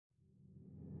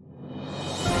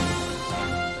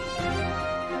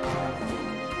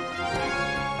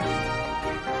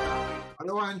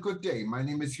and good day. My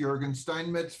name is Jürgen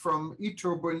Steinmetz from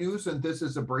eTurboNews, and this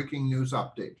is a breaking news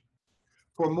update.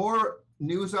 For more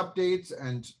news updates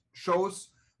and shows,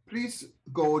 please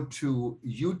go to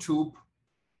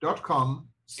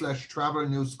youtube.com/travel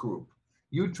news group.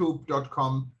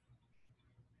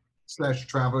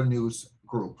 youtube.com/travel news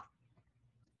group.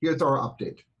 Here's our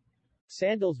update.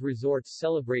 Sandals Resorts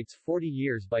celebrates 40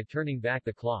 years by turning back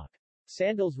the clock.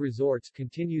 Sandals Resorts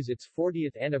continues its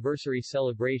 40th anniversary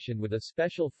celebration with a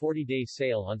special 40-day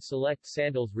sale on select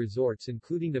Sandals Resorts,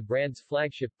 including the brand's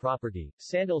flagship property,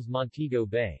 Sandals Montego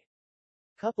Bay.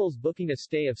 Couples booking a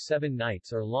stay of 7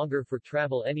 nights or longer for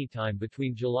travel anytime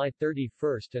between July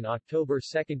 31st and October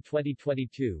 2,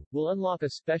 2022, will unlock a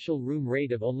special room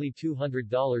rate of only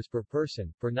 $200 per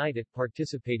person, per night at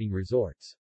participating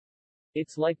resorts.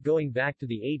 It's like going back to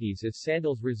the 80s as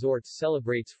Sandals Resorts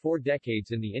celebrates 4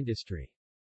 decades in the industry.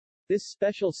 This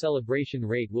special celebration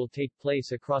rate will take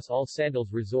place across all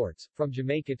Sandals Resorts, from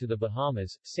Jamaica to the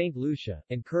Bahamas, St. Lucia,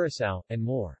 and Curaçao, and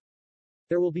more.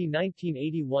 There will be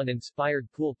 1981-inspired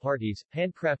pool parties,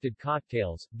 handcrafted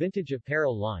cocktails, vintage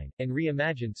apparel line, and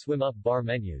reimagined swim-up bar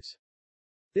menus.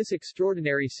 This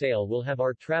extraordinary sale will have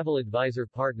our travel advisor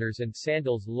partners and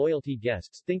Sandals loyalty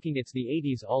guests thinking it's the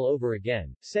 80s all over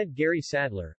again, said Gary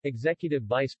Sadler, Executive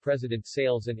Vice President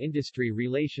Sales and Industry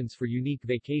Relations for Unique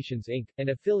Vacations Inc., an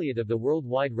affiliate of the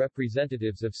worldwide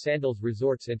representatives of Sandals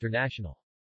Resorts International.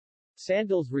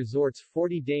 Sandals Resorts'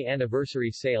 40-day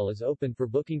anniversary sale is open for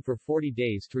booking for 40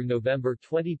 days through November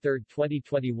 23,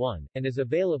 2021, and is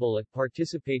available at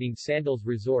participating Sandals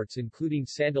Resorts including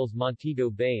Sandals Montego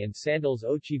Bay and Sandals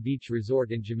Ochi Beach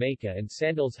Resort in Jamaica and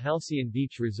Sandals Halcyon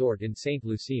Beach Resort in St.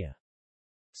 Lucia.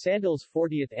 Sandals'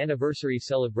 40th anniversary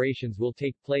celebrations will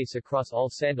take place across all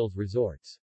Sandals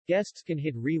Resorts. Guests can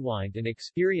hit rewind and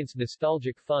experience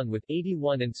nostalgic fun with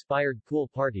 81-inspired pool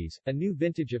parties, a new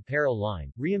vintage apparel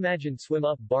line, reimagined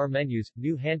swim-up bar menus,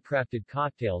 new handcrafted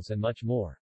cocktails and much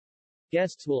more.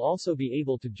 Guests will also be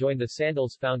able to join the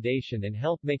Sandals Foundation and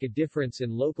help make a difference in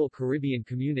local Caribbean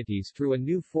communities through a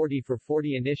new 40 for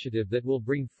 40 initiative that will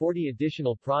bring 40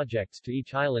 additional projects to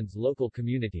each island's local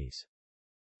communities.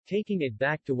 Taking it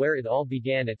back to where it all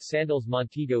began at Sandals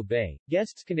Montego Bay,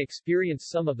 guests can experience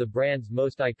some of the brand's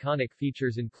most iconic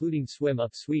features including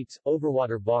swim-up suites,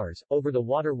 overwater bars,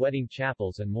 over-the-water wedding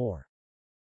chapels and more.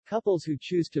 Couples who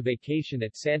choose to vacation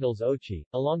at Sandals Ochi,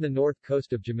 along the north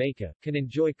coast of Jamaica, can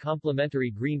enjoy complimentary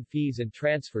green fees and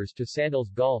transfers to Sandals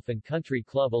Golf and Country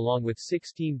Club along with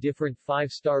 16 different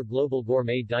 5-star global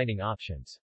gourmet dining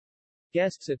options.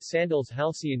 Guests at Sandals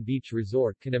Halcyon Beach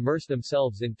Resort can immerse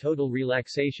themselves in total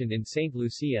relaxation in St.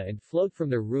 Lucia and float from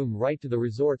their room right to the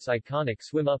resort's iconic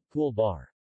swim-up pool bar.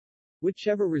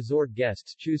 Whichever resort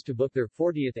guests choose to book their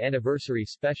 40th anniversary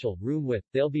special room with,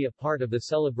 they'll be a part of the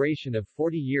celebration of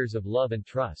 40 years of love and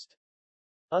trust.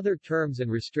 Other terms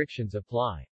and restrictions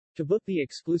apply. To book the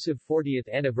exclusive 40th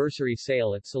anniversary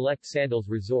sale at select Sandals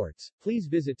Resorts, please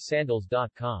visit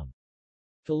sandals.com.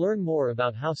 To learn more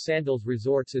about how Sandals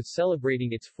Resorts is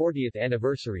celebrating its 40th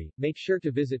anniversary, make sure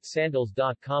to visit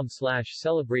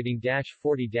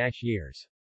sandals.com/celebrating-40-years.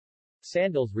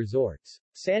 Sandals Resorts.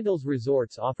 Sandals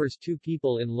Resorts offers 2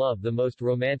 people in love the most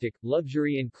romantic,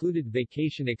 luxury-included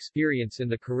vacation experience in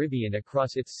the Caribbean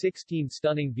across its 16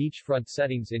 stunning beachfront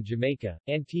settings in Jamaica,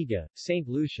 Antigua, St.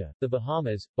 Lucia, the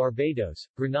Bahamas, Barbados,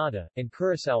 Grenada, and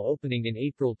Curaçao, opening in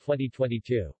April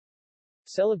 2022.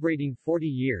 Celebrating 40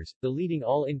 years, the leading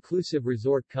all-inclusive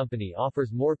resort company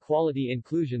offers more quality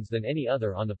inclusions than any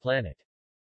other on the planet.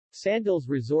 Sandals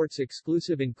Resorts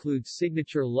exclusive includes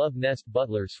signature Love Nest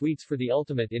butler suites for the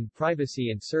ultimate in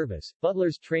privacy and service,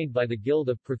 butlers trained by the Guild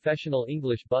of Professional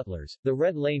English Butlers, the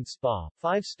Red Lane Spa,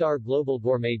 5-star global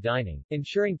gourmet dining,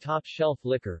 ensuring top-shelf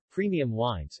liquor, premium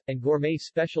wines, and gourmet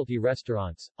specialty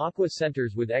restaurants, aqua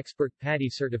centers with expert PADI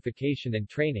certification and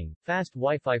training, fast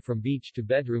Wi-Fi from beach to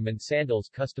bedroom and Sandals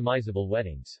customizable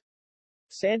weddings.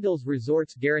 Sandals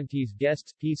Resorts guarantees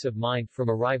guests peace of mind from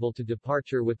arrival to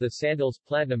departure with the Sandals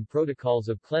Platinum Protocols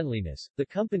of Cleanliness, the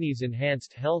company's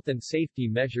enhanced health and safety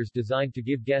measures designed to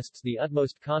give guests the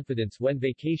utmost confidence when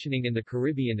vacationing in the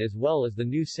Caribbean, as well as the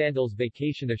new Sandals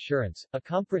Vacation Assurance, a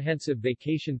comprehensive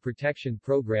vacation protection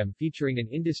program featuring an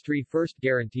industry-first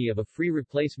guarantee of a free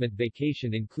replacement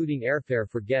vacation including airfare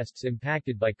for guests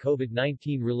impacted by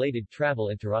COVID-19 related travel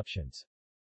interruptions.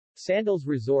 Sandals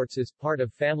Resorts is part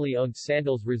of family-owned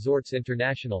Sandals Resorts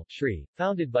International (SRI),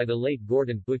 founded by the late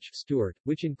Gordon Butch Stewart,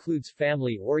 which includes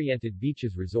family-oriented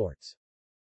beaches resorts.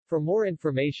 For more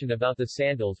information about the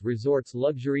Sandals Resorts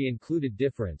luxury included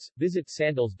difference, visit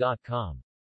sandals.com.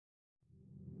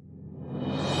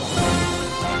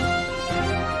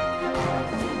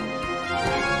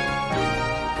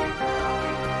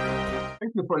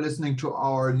 Thank you for listening to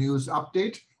our news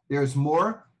update. There's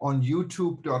more on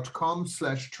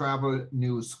youtube.com/travel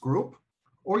news group,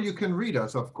 or you can read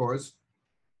us, of course,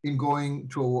 in going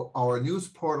to our news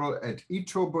portal at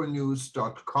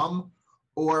eTurboNews.com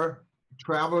or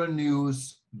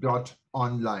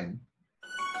travelnews.online.